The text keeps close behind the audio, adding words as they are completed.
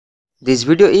This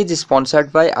video is sponsored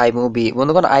by আইমুভি।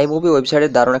 বন্ধুগণ, আইমুভি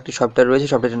ওয়েবসাইটের দারুণ একটি সফটওয়্যার রয়েছে।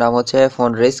 সফটওয়্যারটির নাম হচ্ছে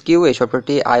ফোন রেস্কিউ। এই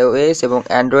সফটওয়্যারটি iOS এবং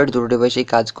অ্যান্ড্রয়েড দুটো ডিভাইসেই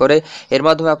কাজ করে। এর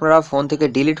মাধ্যমে আপনারা ফোন থেকে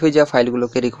ডিলিট হয়ে যাওয়া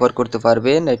ফাইলগুলোকে রিকভার করতে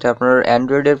পারবেন। এটা আপনার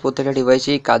অ্যান্ড্রয়েডের প্রত্যেকটা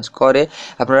ডিভাইসেই কাজ করে।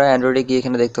 আপনারা অ্যান্ড্রয়েডে গিয়ে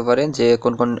এখানে দেখতে পারেন যে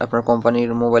কোন কোন আপনার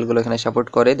কোম্পানির মোবাইলগুলো এখানে সাপোর্ট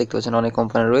করে। দেখতে পাচ্ছেন অনেক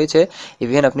কোম্পানি রয়েছে।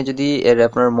 ইভেন আপনি যদি এর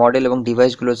আপনার মডেল এবং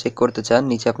ডিভাইসগুলো চেক করতে চান,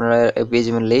 নিচে আপনারা পেয়ে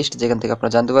যাবেন লিস্ট, যেখান থেকে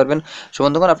আপনারা জানতে পারবেন। সো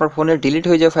বন্ধুগণ, আপনার ফোনের ডিলিট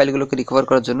হয়ে যাওয়া ফাইলগুলোকে রিকভার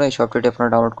করার জন্য এই সফটওয়্যারটি আপনারা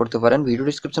ডাউনলোড করতে পারেন। ভিডিও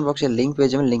ডিসক্রিপশন বক্সে লিঙ্ক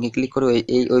পেয়ে যাবেন। লিঙ্কে ক্লিক করে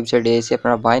এই ওয়েবসাইটে এসে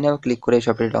আপনারা বাই নাও ক্লিক করে এই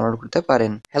সফটওয়্যারটি ডাউনলোড করতে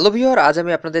পারেন। হ্যালো ভিউয়ার, আজ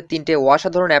আমি আপনাদের তিনটে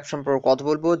অসাধারণ অ্যাপ সম্পর্কে কথা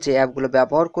বলবো, যে অ্যাপগুলো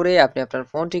ব্যবহার করে আপনি আপনার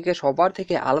ফোনটিকে সবার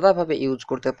থেকে আলাদাভাবে ইউজ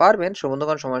করতে পারবেন। সো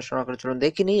বন্ধুগণ, সময় শোনা করে চলুন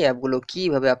দেখে নিই অ্যাপগুলো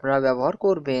কিভাবে আপনারা ব্যবহার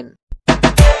করবেন।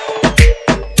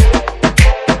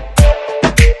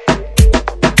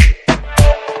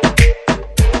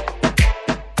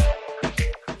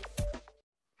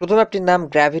 প্রথম অ্যাপটির নাম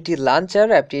গ্র্যাভিটি লঞ্চার।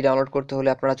 অ্যাপটি ডাউনলোড করতে হলে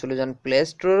আপনারা চলে যান প্লে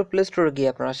স্টোরে গিয়ে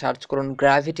আপনারা সার্চ করুন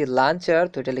গ্র্যাভিটি লঞ্চার।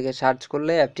 তো এটা লিখে সার্চ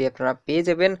করলে অ্যাপটি আপনারা পেয়ে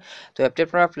যাবেন। তো অ্যাপটি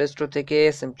আপনারা প্লে স্টোর থেকে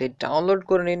সিম্পলি ডাউনলোড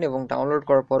করে নিন এবং ডাউনলোড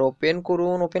করার পর ওপেন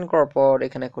করুন। ওপেন করার পর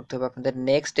এখানে করতে হবে আপনাদের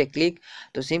নেক্সটে ক্লিক।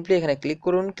 তো সিম্পলি এখানে ক্লিক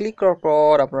করুন। ক্লিক করার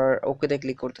পর আপনার ওকেতে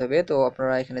ক্লিক করতে হবে। তো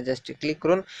আপনারা এখানে জাস্ট ক্লিক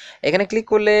করুন। এখানে ক্লিক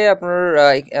করলে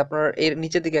আপনার এর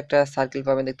নিচের দিকে একটা সার্কেল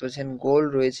পাবেন, দেখতে পাচ্ছেন গোল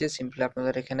রয়েছে। সিম্পলি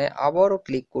আপনাদের এখানে আবারও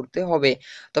ক্লিক করতে হবে।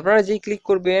 তো আপনারা যেই ক্লিক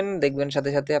করবেন দেখবেন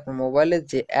সাথে সাথে আপনার মোবাইলের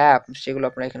যে অ্যাপ সেগুলো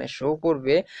আপনার এখানে শো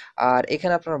করবে। আর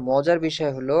এখানে আপনার মজার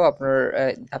বিষয় হলো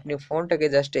আপনি ফোনটাকে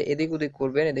জাস্ট এদিক ওদিক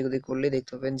করবেন। এদিক ওদিক করলে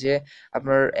দেখতে পাবেন যে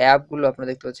আপনার অ্যাপগুলো আপনারা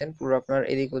দেখতে পাচ্ছেন পুরো আপনার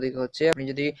এদিক ওদিক হচ্ছে। আপনি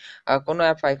যদি কোনো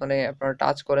অ্যাপ আইকনে আপনার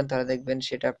টাচ করেন তাহলে দেখবেন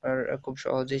সেটা আপনার খুব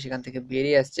সহজেই সেখান থেকে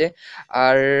বেরিয়ে আসছে।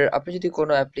 আর আপনি যদি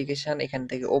কোনো অ্যাপ্লিকেশন এখান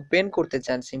থেকে ওপেন করতে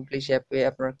চান, সিম্পলি সে অ্যাপে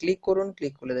আপনার ক্লিক করুন।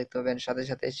 ক্লিক করলে দেখতে পাবেন সাথে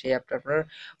সাথে সেই অ্যাপটা আপনার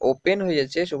ওপেন হয়ে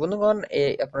যাচ্ছে। সো বন্ধুগণ,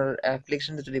 আপনার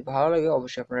অ্যাপ্লিকেশনটা যদি ভালো লাগে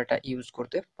অবশ্যই আপনারা এটা ইউজ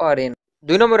করতে পারেন।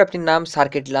 ২ নম্বর অ্যাপটির নাম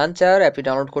সার্কিট লঞ্চার। অ্যাপটি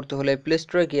ডাউনলোড করতে হলে প্লে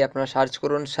স্টোরে গিয়ে আপনারা সার্চ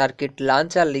করুন সার্কিট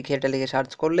লঞ্চার লিখে। এটা লিখে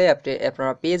সার্চ করলে অ্যাপটি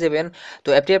আপনারা পেয়ে যাবেন। তো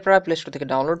অ্যাপটি আপনারা প্লে স্টোর থেকে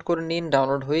ডাউনলোড করে নিন।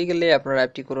 ডাউনলোড হয়ে গেলে আপনারা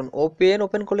অ্যাপটি করুন ওপেন।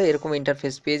 ওপেন করলে এরকম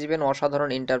ইন্টারফেস পেয়ে যাবেন, অসাধারণ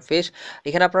ইন্টারফেস।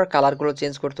 এখানে আপনারা কালারগুলো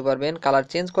চেঞ্জ করতে পারবেন। কালার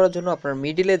চেঞ্জ করার জন্য আপনার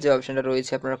মিডিলে যে অপশনটা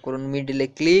রয়েছে আপনারা করুন মিডিলে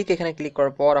ক্লিক। এখানে ক্লিক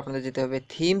করার পর আপনাদের যেতে হবে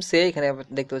থিমসে। এখানে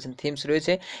দেখতে পাচ্ছেন থিমস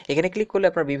রয়েছে। এখানে ক্লিক করলে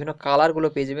আপনার বিভিন্ন কালারগুলো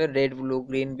পেয়ে যাবেন, রেড, ব্লু,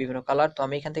 গ্রিন, বিভিন্ন কালার। তো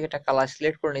আমি এখান থেকে একটা কালার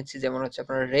সিলেক্ট করে নিচ্ছি, যেমন হচ্ছে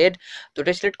আপনার রেড। তো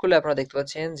এটা সিলেক্ট করলে আপনারা দেখতে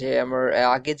পাচ্ছেন যে আমার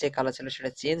আগে যে কালার ছিল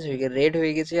সেটা চেঞ্জ হয়ে গিয়ে রেড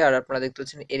হয়ে গেছে। আর আপনারা দেখতে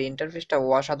পাচ্ছেন এর ইন্টারফেসটা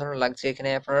অসাধারণ লাগছে। এখানে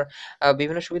আপনার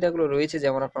বিভিন্ন সুবিধাগুলো রয়েছে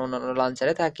যেমন আপনার অন্যান্য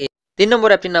লঞ্চারে থাকে। ৩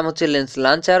 নম্বর অ্যাপটির নাম হচ্ছে লেন্স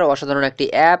লঞ্চার। অসাধারণ একটি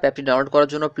অ্যাপ। অ্যাপটি ডাউনলোড করার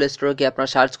জন্য প্লে স্টোরে গিয়ে আপনারা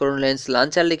সার্চ করুন লেন্স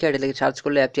লঞ্চার লিখে। এটা লিখে সার্চ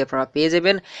করলে অ্যাপটি আপনারা পেয়ে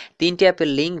যাবেন। ৩টি অ্যাপের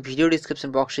লিঙ্ক ভিডিও ডিসক্রিপশন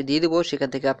বক্সে দিয়ে দেবো, সেখান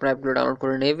থেকে আপনারা অ্যাপগুলো ডাউনলোড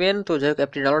করে নেবেন। তো যাই হোক,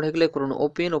 অ্যাপটি ডাউনলোড হয়ে গেলে করুন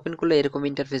ওপেন। ওপেন করলে এরকম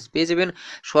ইন্টারফেস পেয়ে যাবেন।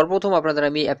 সর্বপ্রথম আপনাদের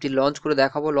আমি অ্যাপটি লঞ্চ করে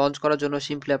দেখাবো। লঞ্চ করার জন্য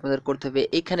সিম্পলি আপনাদের করতে হবে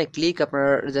এখানে ক্লিক। আপনারা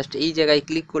জাস্ট এই জায়গায়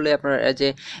ক্লিক করলে আপনার যে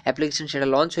অ্যাপ্লিকেশন সেটা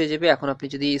লঞ্চ হয়ে যাবে। এখন আপনি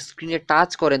যদি স্ক্রিনে টাচ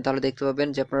করেন তাহলে দেখতে পাবেন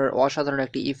যে আপনার অসাধারণ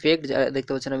একটি ইফেক্ট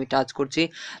দেখতে পাচ্ছেন আমি টাচ করছি।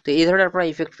 তো এই ধরনের আপনারা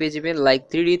ইফেক্ট পেয়ে যাবেন, লাইক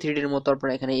 3Dর মতো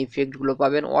আপনারা এখানে ইফেক্টগুলো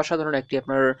পাবেন। অসাধারণ একটি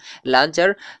আপনার লাঞ্চার।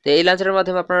 তো এই লাঞ্চারের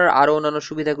মাধ্যমে আপনার আরও অন্যান্য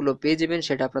সুবিধাগুলো পেয়ে যাবেন,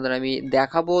 সেটা আপনাদের আমি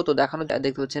দেখাবো। তো দেখানো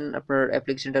দেখতে পাচ্ছেন আপনার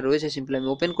অ্যাপ্লিকেশনটা রয়েছে। সিম্পলি আমি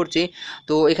ওপেন করছি।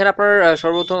 তো এখানে আপনার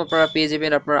সর্বপ্রথম আপনারা পেয়ে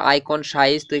যাবেন আপনার আইকন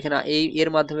সাইজ। তো এখানে এর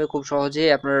মাধ্যমে খুব সহজে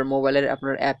আপনার মোবাইলের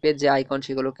আপনার অ্যাপের যে আইকন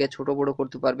সেগুলোকে ছোট বড়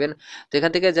করতে পারবেন। তো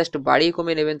এখান থেকে জাস্ট বাড়িয়ে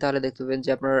কমিয়ে নেবেন, তাহলে দেখতে পাবেন যে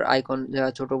আপনার আইকন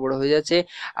ছোট বড় হয়ে যাচ্ছে।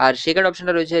 আর সেকেন্ড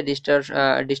অপশনটা রয়েছে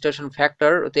ডিস্টরশন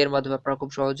ফ্যাক্টর। তো এর মাধ্যমে আপনারা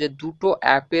খুব সহজে দুটো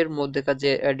অ্যাপের মধ্যেকার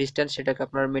যে ডিস্টেন্স সেটাকে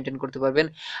আপনারা মেনটেন করতে পারবেন।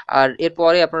 আর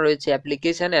এরপরে আপনার রয়েছে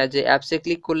অ্যাপ্লিকেশন, যে অ্যাপসে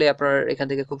ক্লিক করলে আপনার এখান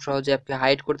থেকে খুব সহজে অ্যাপকে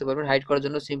হাইড করতে পারবেন। হাইড করার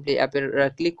জন্য সিম্পলি অ্যাপের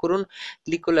ক্লিক করুন।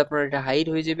 ক্লিক করলে আপনার এটা হাইড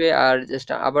হয়ে যাবে, আর জাস্ট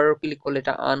আবারও ক্লিক করলে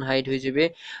এটা আনহাইড হয়ে যাবে।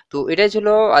 তো এটাই ছিল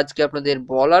আজকে আপনাদের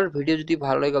বলার। ভিডিও যদি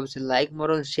ভালো লাগে অবশ্যই লাইক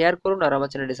মারুন, শেয়ার করুন, আর আমার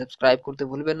চ্যানেলটি সাবস্ক্রাইব করতে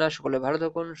ভুলবেন না। সকলে ভালো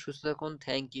থাকুন, সুস্থ থাকুন।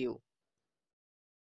 Thank you.